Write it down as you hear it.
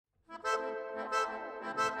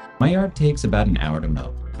My yard takes about an hour to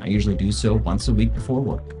mow. I usually do so once a week before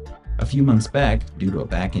work. A few months back, due to a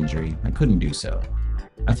back injury, I couldn't do so.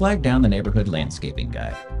 I flagged down the neighborhood landscaping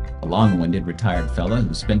guy, a long-winded retired fella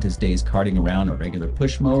who spent his days carting around a regular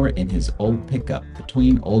push mower in his old pickup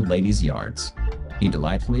between old ladies' yards. He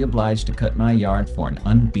delightfully obliged to cut my yard for an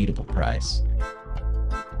unbeatable price.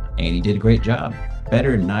 And he did a great job,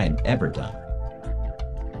 better than I had ever done.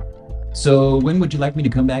 So when would you like me to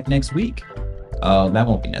come back next week? Oh, that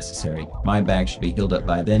won't be necessary. My back should be healed up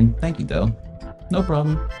by then. Thank you, though. No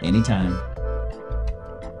problem. Anytime.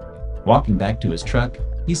 Walking back to his truck,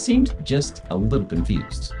 he seemed just a little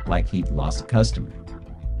confused, like he'd lost a customer.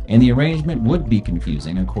 And the arrangement would be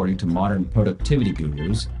confusing according to modern productivity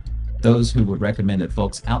gurus, those who would recommend that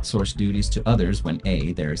folks outsource duties to others when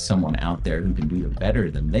A, there is someone out there who can do them better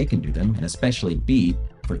than they can do them, and especially B,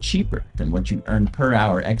 for cheaper than what you earn per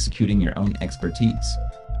hour executing your own expertise.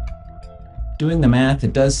 Doing the math,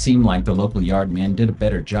 it does seem like the local yard man did a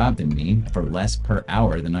better job than me for less per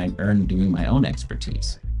hour than I'd earned doing my own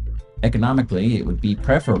expertise. Economically, it would be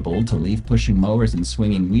preferable to leave pushing mowers and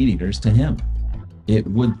swinging weed eaters to him. It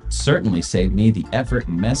would certainly save me the effort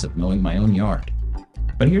and mess of mowing my own yard.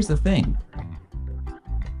 But here's the thing.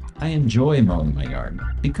 I enjoy mowing my yard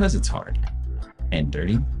because it's hard and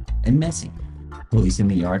dirty and messy. Policing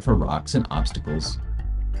the yard for rocks and obstacles,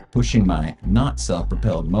 pushing my not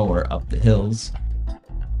self-propelled mower up the hills,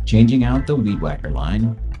 changing out the weed whacker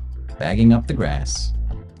line, bagging up the grass,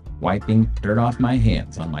 wiping dirt off my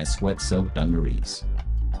hands on my sweat-soaked dungarees.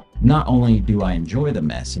 Not only do I enjoy the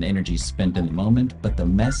mess and energy spent in the moment, but the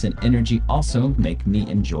mess and energy also make me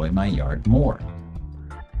enjoy my yard more.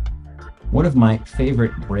 One of my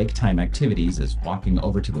favorite break time activities is walking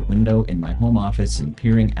over to the window in my home office and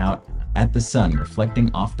peering out at the sun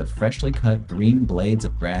reflecting off the freshly cut green blades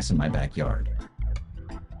of grass in my backyard.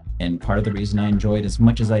 And part of the reason I enjoy it as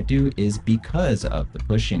much as I do is because of the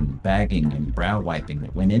pushing, bagging, and brow wiping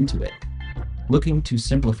that went into it. Looking to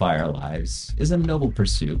simplify our lives is a noble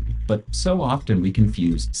pursuit, but so often we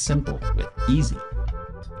confuse simple with easy.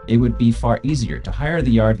 It would be far easier to hire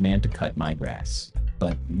the yard man to cut my grass,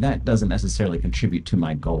 but that doesn't necessarily contribute to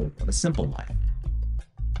my goal of a simple life.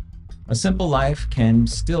 A simple life can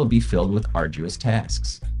still be filled with arduous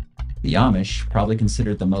tasks. The Amish, probably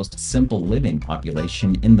considered the most simple living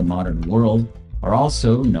population in the modern world, are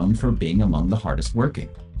also known for being among the hardest working.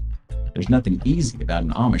 There's nothing easy about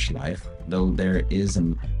an Amish life, though there is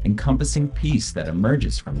an encompassing peace that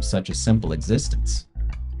emerges from such a simple existence.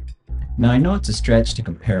 Now, I know it's a stretch to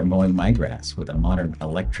compare mowing my grass with a modern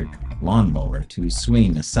electric lawnmower to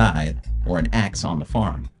swinging a scythe or an axe on the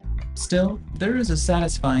farm. Still, there is a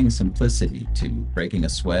satisfying simplicity to breaking a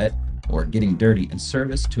sweat or getting dirty in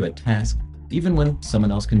service to a task, even when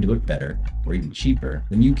someone else can do it better or even cheaper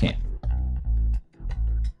than you can.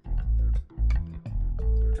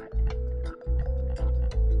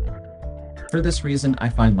 For this reason, I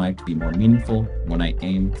find life to be more meaningful when I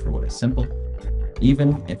aim for what is simple,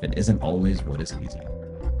 even if it isn't always what is easy.